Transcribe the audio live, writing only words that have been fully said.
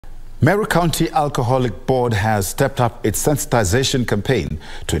Meru County Alcoholic Board has stepped up its sensitization campaign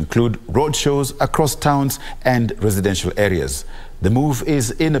to include roadshows across towns and residential areas. The move is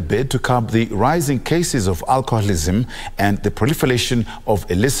in a bid to curb the rising cases of alcoholism and the proliferation of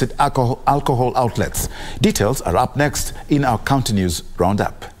illicit alcohol outlets. Details are up next in our County News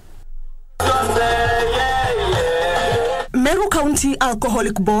Roundup. Meru County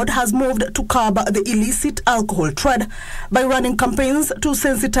Alcoholic Board has moved to curb the illicit alcohol trade by running campaigns to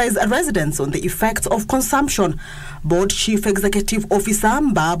sensitize residents on the effects of consumption. Board Chief Executive Officer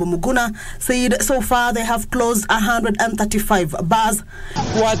Mbabu Muguna said so far they have closed 135 bars.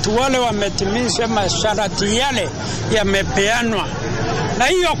 Watu wale wametimisha masharti yale yamepeanwa. Na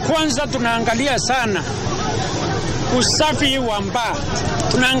hiyo kwanza tunaangalia sana usafi wa bar,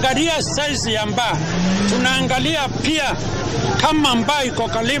 tunaangalia size ya bar, tunaangalia pia kama bar iko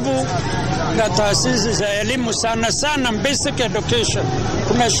karibu na taasisi za elimu, sana basic education.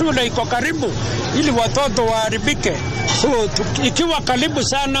 Kuna shule iko karibu ili watoto waharibike. So ikiwa karibu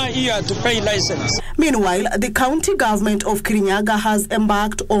sana hiyo hatupei license. Meanwhile, the county government of Kirinyaga has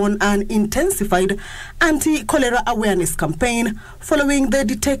embarked on an intensified anti-cholera awareness campaign following the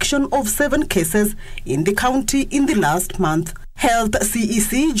detection of 7 cases in the county in the last month. Health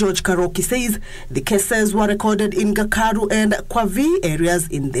CEC George Karoki says the cases were recorded in Gakaru and Kwavi areas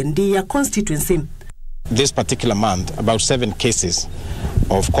in the Ndia constituency. This particular month, about 7 cases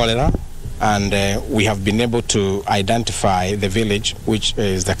of cholera, and we have been able to identify the village which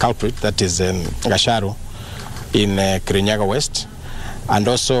is the culprit, that is Gasharu in Kirinyaga West, and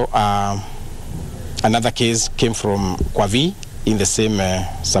also another case came from Kwavi in the same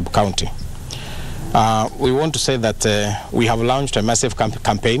sub-county. We want to say that we have launched a massive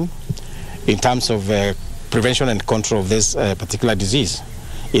campaign in terms of prevention and control of this particular disease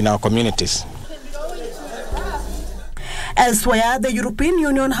in our communities. Elsewhere, the European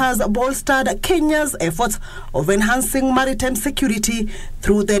Union has bolstered Kenya's efforts of enhancing maritime security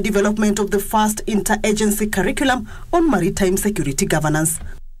through the development of the first interagency curriculum on maritime security governance.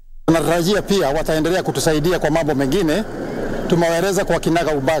 Tunatarajia pia wataendelea kutusaidia kwa mambo mengine. Tumewaeleza kwa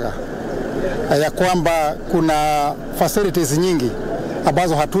kinaga ubaga ya kwamba kuna facilities nyingi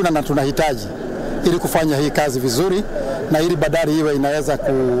ambazo hatuna na tunahitaji ili kufanya hii kazi vizuri na ili badari iwe inaweza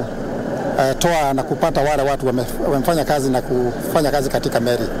kutoa na kupata wale watu wamefanya kazi na kufanya kazi katika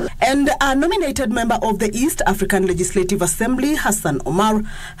Meri. And a nominated member of the East African Legislative Assembly, Hassan Omar,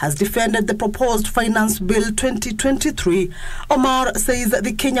 has defended the proposed Finance Bill 2023. Omar says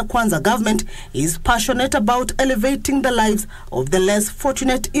the Kenya Kwanza government is passionate about elevating the lives of the less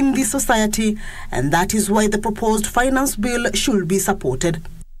fortunate in the society, and that is why the proposed Finance Bill should be supported.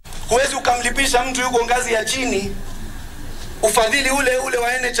 Huwezi ukamlipisha mtu yuko ngazi ya chini ufadhili ule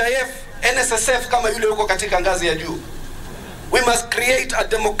wa NHIF, NSSF kama yule yuko katika ngazi ya juu. We must create a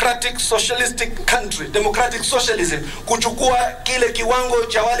democratic socialistic country, democratic socialism, kuchukua kile kiwango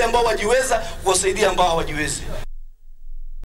cha wale ambao wajiweza kuwasaidia ambao hawajiwezi.